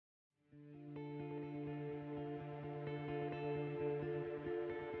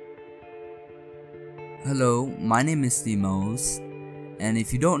Hello, my name is Thiemos, and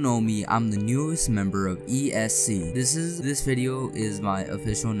if you don't know me, I'm the newest member of ESC. This video is my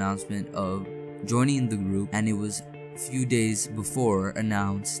official announcement of joining the group, and it was a few days before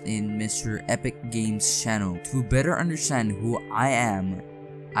announced in Mr. Epic Games channel. To better understand who I am,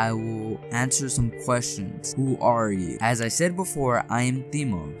 I will answer some questions. Who are you? As I said before, I am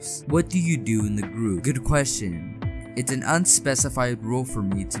Thiemos. What do you do in the group? Good question. It's an unspecified role for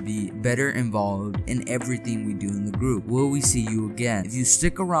me to be better involved in everything we do in the group. Will we see you again? If you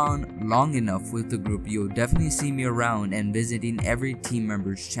stick around long enough with the group, you'll definitely see me around and visiting every team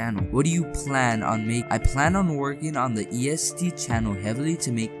member's channel. What do you plan on making? I plan on working on the EST channel heavily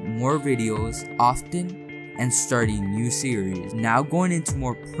to make more videos often and starting new series. Now going into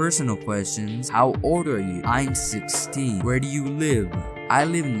more personal questions. How old are you? I'm 16. Where do you live? I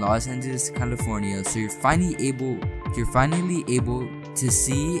live in Los Angeles, California, so you're finally able to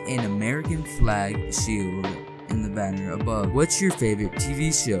see an American flag shield in the banner above. What's your favorite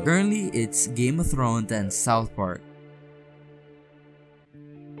TV show? Currently, it's Game of Thrones and South Park.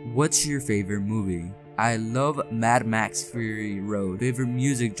 What's your favorite movie? I love Mad Max Fury Road. Favorite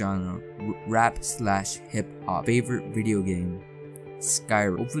music genre? Rap/hip hop. Favorite video game?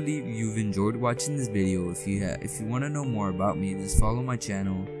 Skyrim. Hopefully you've enjoyed watching this video. If you want to know more about me, just follow my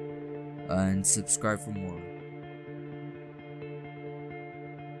channel and subscribe for more.